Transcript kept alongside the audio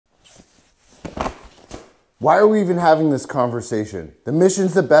Why are we even having this conversation? The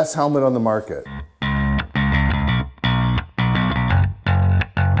Mission's the best helmet on the market.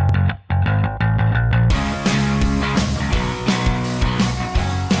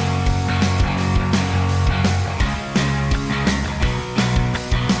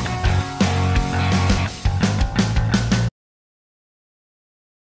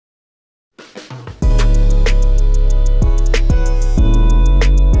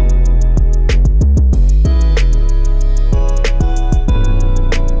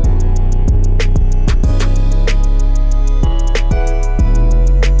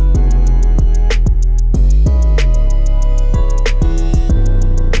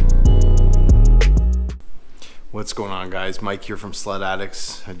 What's going on, guys? Mike here from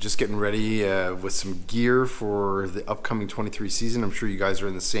Sledaddicz. I'm just getting ready with some gear for the upcoming 23 season. I'm sure you guys are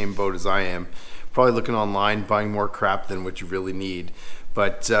in the same boat as I am. Probably looking online, buying more crap than what you really need.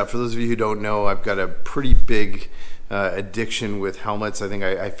 But for those of you who don't know, I've got a pretty big addiction with helmets. I think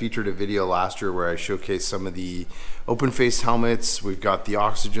I featured a video last year where I showcased some of the open-face helmets. We've got the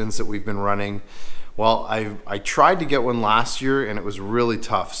oxygens that we've been running. Well, I tried to get one last year and it was really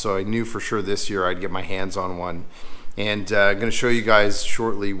tough, so I knew for sure this year I'd get my hands on one. And I'm going to show you guys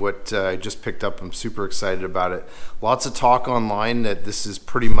shortly what I just picked up. I'm super excited about it. Lots of talk online that this is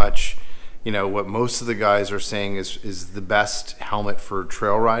pretty much, you know, what most of the guys are saying is the best helmet for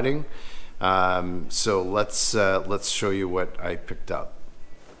trail riding. So let's show you what I picked up.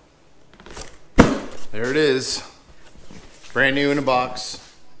 There it is, brand new in a box.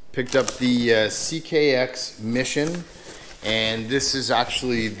 Picked up the CKX Mission, and this is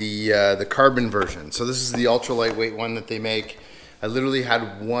actually the carbon version. So this is the ultra lightweight one that they make. I literally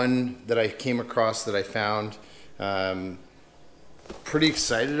had one that I came across that I found. Pretty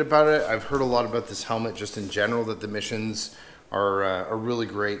excited about it. I've heard a lot about this helmet just in general, that the Missions are really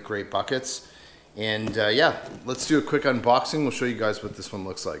great buckets. And yeah, let's do a quick unboxing. We'll show you guys what this one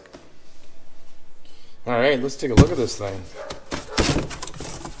looks like. All right, let's take a look at this thing.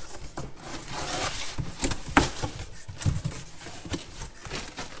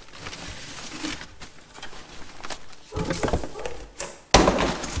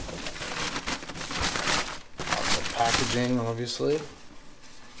 Packaging, obviously.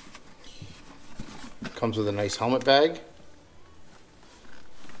 Comes with a nice helmet bag.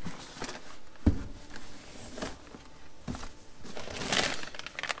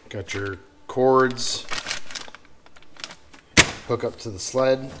 Got your cords. Hook up to the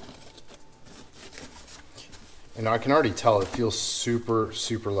sled. And I can already tell it feels super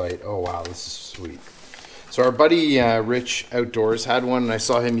light. Oh wow, this is sweet. So our buddy Rich Outdoors had one, and I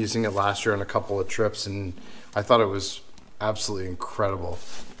saw him using it last year on a couple of trips, and I thought it was absolutely incredible.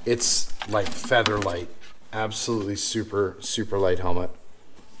 It's like feather light, absolutely super light helmet.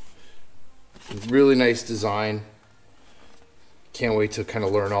 Really nice design. Can't wait to kind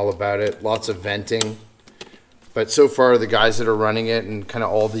of learn all about it. Lots of venting. But so far the guys that are running it and kind of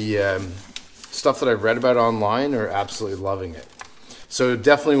all the stuff that I've read about online are absolutely loving it. So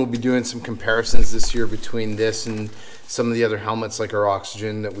definitely we'll be doing some comparisons this year between this and some of the other helmets like our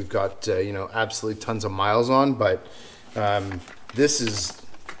Oxygen that we've got, you know, absolutely tons of miles on. But this is,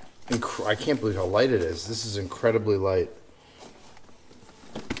 I can't believe how light it is. This is incredibly light.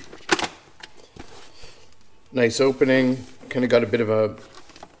 Nice opening. Kind of got a bit of a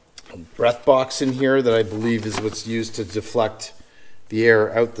breath box in here that I believe is what's used to deflect the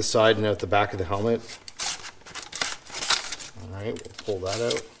air out the side and out the back of the helmet. All right, we'll pull that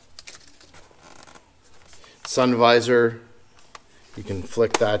out. Sun visor, you can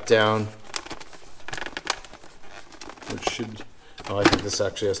flick that down. Which should, oh, I think this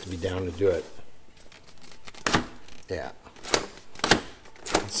actually has to be down to do it. Yeah.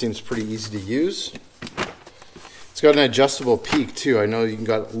 It seems pretty easy to use. It's got an adjustable peak too. I know you can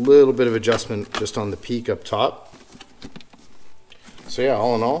got a little bit of adjustment just on the peak up top. So yeah,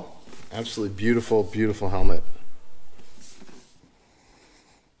 all in all, absolutely beautiful helmet.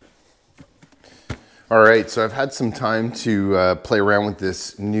 All right, so I've had some time to play around with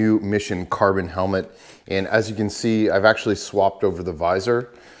this new Mission Carbon Helmet, and as you can see, I've actually swapped over the visor.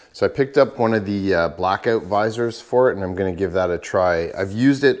 So I picked up one of the blackout visors for it, and I'm going to give that a try. I've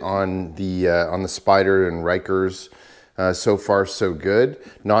used it on the Spider and Rikers. So far, so good.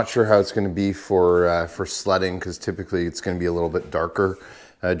 Not sure how it's going to be for sledding, because typically it's going to be a little bit darker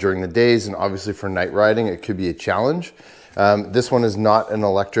during the days, and obviously for night riding, it could be a challenge. This one is not an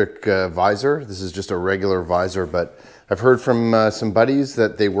electric visor. This is just a regular visor, but I've heard from some buddies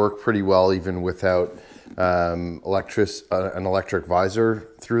that they work pretty well even without an electric visor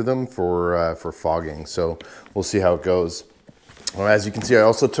through them for fogging. So we'll see how it goes. As you can see, I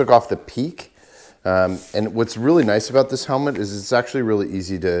also took off the peak. And what's really nice about this helmet is it's actually really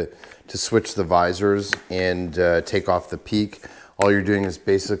easy to switch the visors and take off the peak. All you're doing is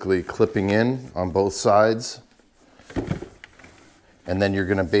basically clipping in on both sides. And then you're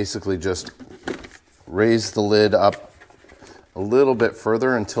gonna basically just raise the lid up a little bit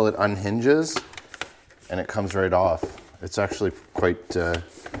further until it unhinges and it comes right off. It's actually quite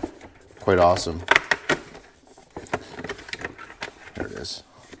awesome. There it is.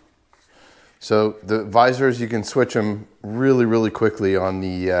 So the visors, you can switch them really quickly on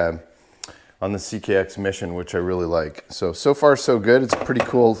the CKX Mission, which I really like. So far so good. It's pretty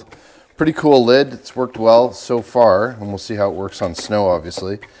cool lid. It's worked well so far, and we'll see how it works on snow,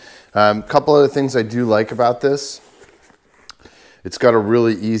 obviously. Couple other things I do like about this. It's got a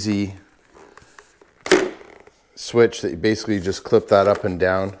really easy switch that you basically just clip that up and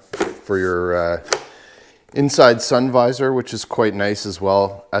down for your inside sun visor, which is quite nice as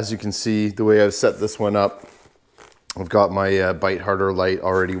well. As you can see, the way I've set this one up, I've got my bite harder light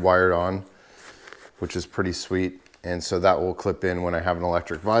already wired on, which is pretty sweet. And so that will clip in when I have an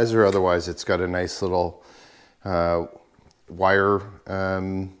electric visor. Otherwise, it's got a nice little wire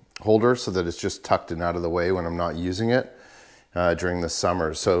holder so that it's just tucked and out of the way when I'm not using it during the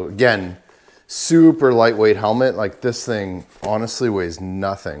summer. So again, super lightweight helmet. Like, this thing honestly weighs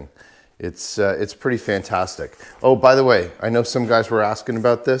nothing. It's pretty fantastic. Oh, by the way, I know some guys were asking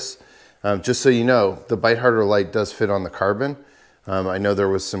about this. Just so you know, the bite harder light does fit on the carbon. I know there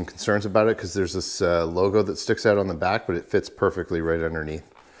was some concerns about it because there's this logo that sticks out on the back, but it fits perfectly right underneath.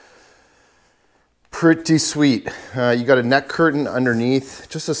 Pretty sweet. You got a neck curtain underneath,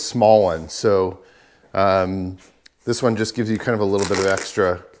 just a small one. So this one just gives you kind of a little bit of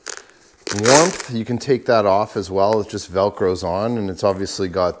extra warmth. You can take that off as well. It just Velcros on, and it's obviously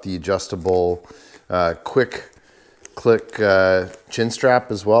got the adjustable quick click chin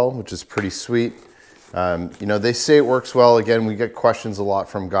strap as well, which is pretty sweet. You know, they say it works well. Again, we get questions a lot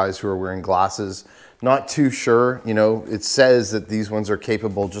from guys who are wearing glasses. Not too sure. You know, it says that these ones are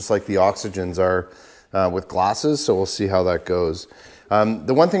capable just like the Oxygens are with glasses, so we'll see how that goes.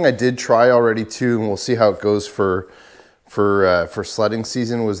 The one thing I did try already too, and we'll see how it goes for sledding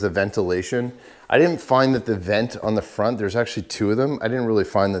season, was the ventilation. I didn't find that the vent on the front, there's actually two of them, I didn't really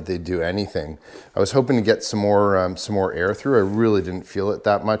find that they do anything. I was hoping to get some more air through. I really didn't feel it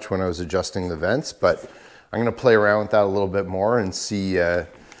that much when I was adjusting the vents, but I'm gonna play around with that a little bit more and see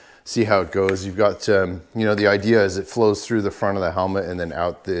how it goes. You've got, you know, the idea is it flows through the front of the helmet and then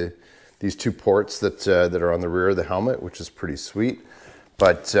out these two ports that are on the rear of the helmet, which is pretty sweet.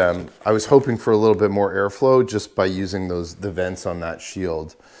 But I was hoping for a little bit more airflow just by using the vents on that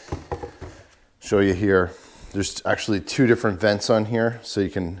shield. Show you here. There's actually two different vents on here, so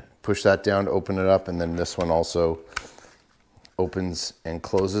you can push that down to open it up, and then this one also opens and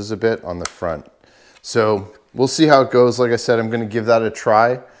closes a bit on the front. So we'll see how it goes. Like I said, I'm going to give that a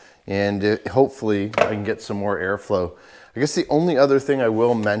try, and hopefully I can get some more airflow. I guess the only other thing I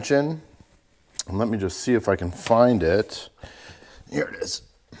will mention, and let me just see if I can find it. Here it is.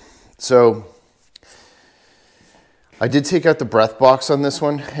 So I did take out the breath box on this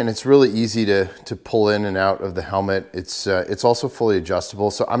one, and it's really easy to pull in and out of the helmet. It's also fully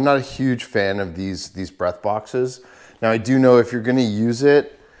adjustable. So I'm not a huge fan of these breath boxes. Now I do know if you're gonna use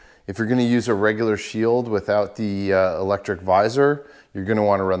it, if you're gonna use a regular shield without the electric visor, you're gonna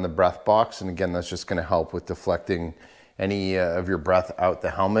wanna run the breath box. And again, that's just gonna help with deflecting any of your breath out the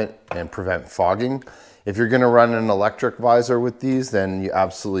helmet and prevent fogging. If you're gonna run an electric visor with these, then you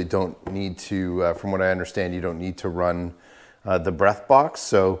absolutely don't need to, from what I understand, you don't need to run the breath box.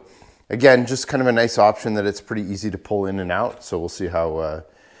 So again, just kind of a nice option that it's pretty easy to pull in and out. So we'll see how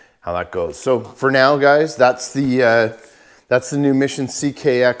that goes. So for now, guys, that's the new Mission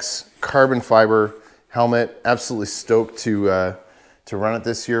CKX carbon fiber helmet. Absolutely stoked to run it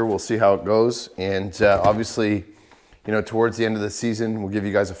this year. We'll see how it goes. And obviously, you know, towards the end of the season, we'll give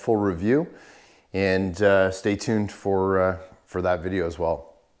you guys a full review. And stay tuned for that video as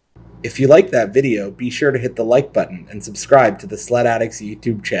well. If you like that video, be sure to hit the like button and subscribe to the Sledaddicz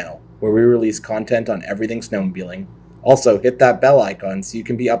YouTube channel, where we release content on everything snowmobiling. Also, hit that bell icon so you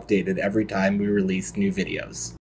can be updated every time we release new videos.